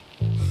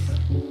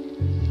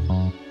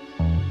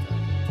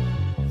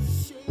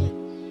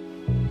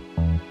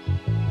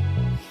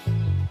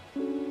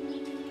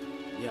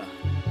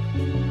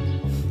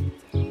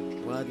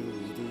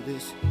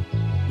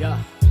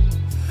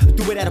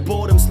out of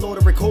boredom,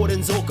 slaughter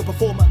recordings, orca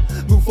performer.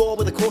 Move forward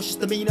with a cautious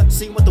demeanor,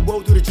 seeing what the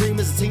world through the dream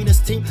as a teenager's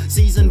team.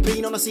 Season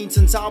been on the scene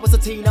since I was a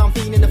teen. I'm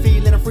feeling the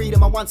feeling of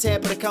freedom I once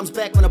had, but it comes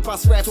back when a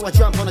bus raps or I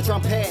jump on a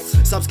drum pad.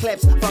 Subs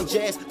claps, funk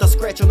jazz, dust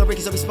scratch on the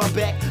records that we spun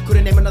back.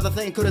 Couldn't name another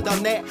thing, could've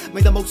done that.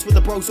 Made the most with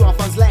the bros so our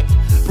funds lack.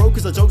 Broke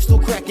cause the joke's still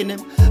cracking them.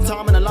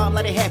 Time and alarm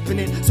like it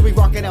happening. So we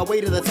rocking our way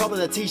to the top of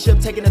the T-ship,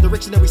 taking the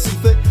direction that we see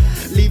fit.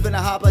 Leaving the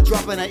harbor,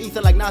 dropping an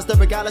ether like Nas,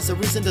 regardless of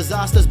recent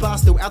disasters.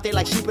 Bars still out there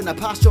like sheep in the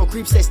pasture, or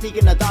creeps that sneak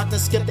in the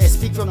darkness, skip that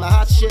speak from the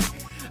hot shit.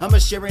 I'm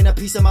just sharing a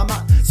piece of my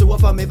mind, so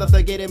if I'm ever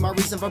forgetting my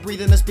reason for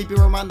breathing, this beat be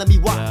reminding me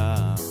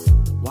why.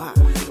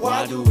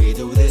 Why do we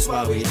do this?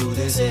 Why we do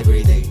this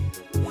every day?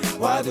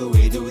 Why do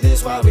we do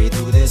this? Why we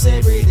do this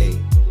every day?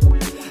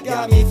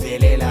 Got me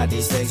feeling like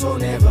these things will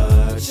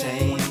never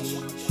change.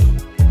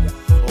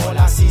 All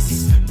I see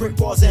is brick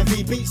walls and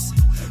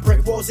VBs,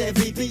 brick walls and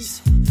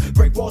VBs,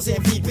 brick walls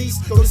and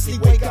VBs. Go to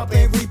sleep, wake up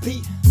and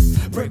repeat.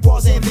 Brick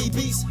walls and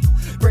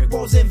VBs, brick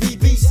walls and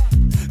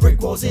VBs, brick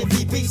walls and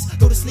VBs.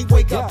 Go to sleep,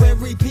 wake up and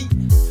repeat.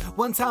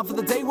 One time for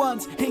the day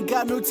ones, ain't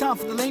got no time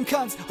for the lame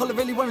cunts. All I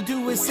really wanna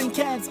do is sink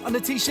cans on the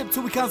T-ship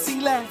till we can't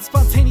see land.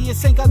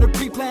 Spontaneous, ain't got no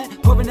pre-plan,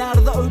 pouring out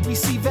of the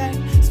OBC van.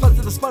 Spot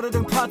to the spot, I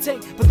don't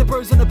partake, but the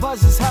bros on the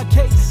buzz is hard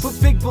cakes. Put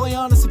big boy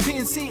on us a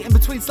PNC, in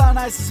between slime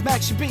ice and some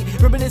action B.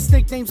 Reminisce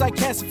nicknames like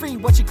Cass Free,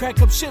 watch you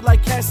crack up shit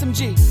like Cass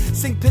MG.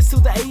 Sing piss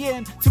till the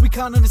AM, till we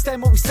can't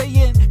understand what we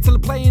saying. Till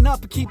I'm playing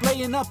up and keep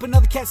laying up,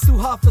 another cat's too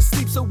hard for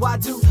sleep. So why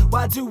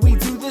do we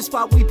do this?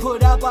 Why we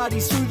put our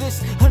bodies through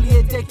this? Only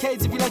 8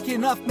 decades, if you're lucky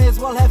enough, may as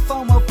well have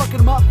fun while fucking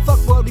them up. Fuck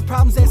worldly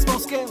problems at small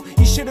scale.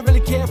 You shouldn't really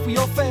care if we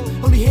all fail.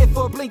 Only here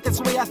for a blink, that's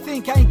the way I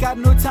think. I ain't got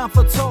no time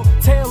for tall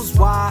tales.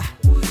 Why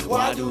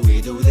do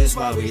we do this?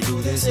 Why we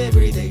do this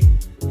every day?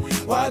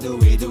 Why do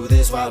we do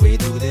this? Why we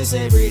do this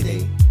every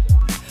day?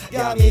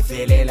 Got me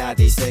feeling like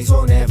these things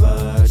will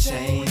never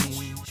change.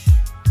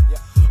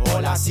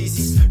 All I see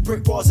is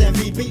brick walls and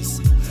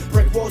VBs,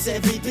 brick walls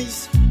and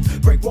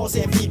VBs, brick walls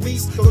and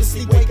VBs. Go to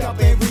sleep, wake up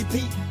and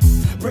repeat.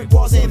 Brick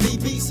walls and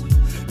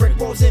VBs, brick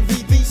walls and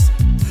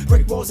VBs,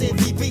 brick walls and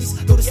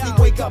VBs. Go to sleep,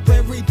 wake up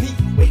and repeat.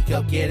 Wake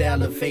up, get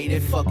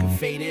elevated, fucking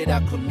faded,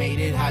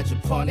 acclimated,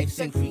 hydroponics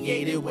and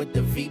created with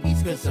the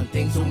VBs, cause some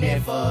things will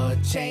never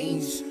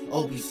change.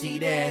 OBC,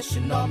 the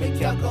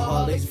astronomic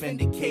alcoholics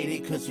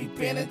vindicated, cause we've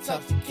been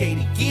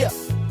intoxicated, yeah.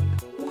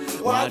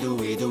 Why do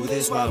we do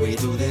this? Why we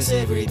do this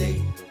every day?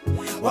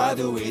 Why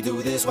do we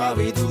do this? Why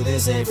we do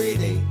this every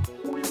day?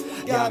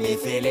 Got me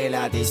feeling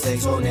like these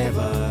things will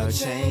never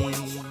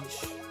change.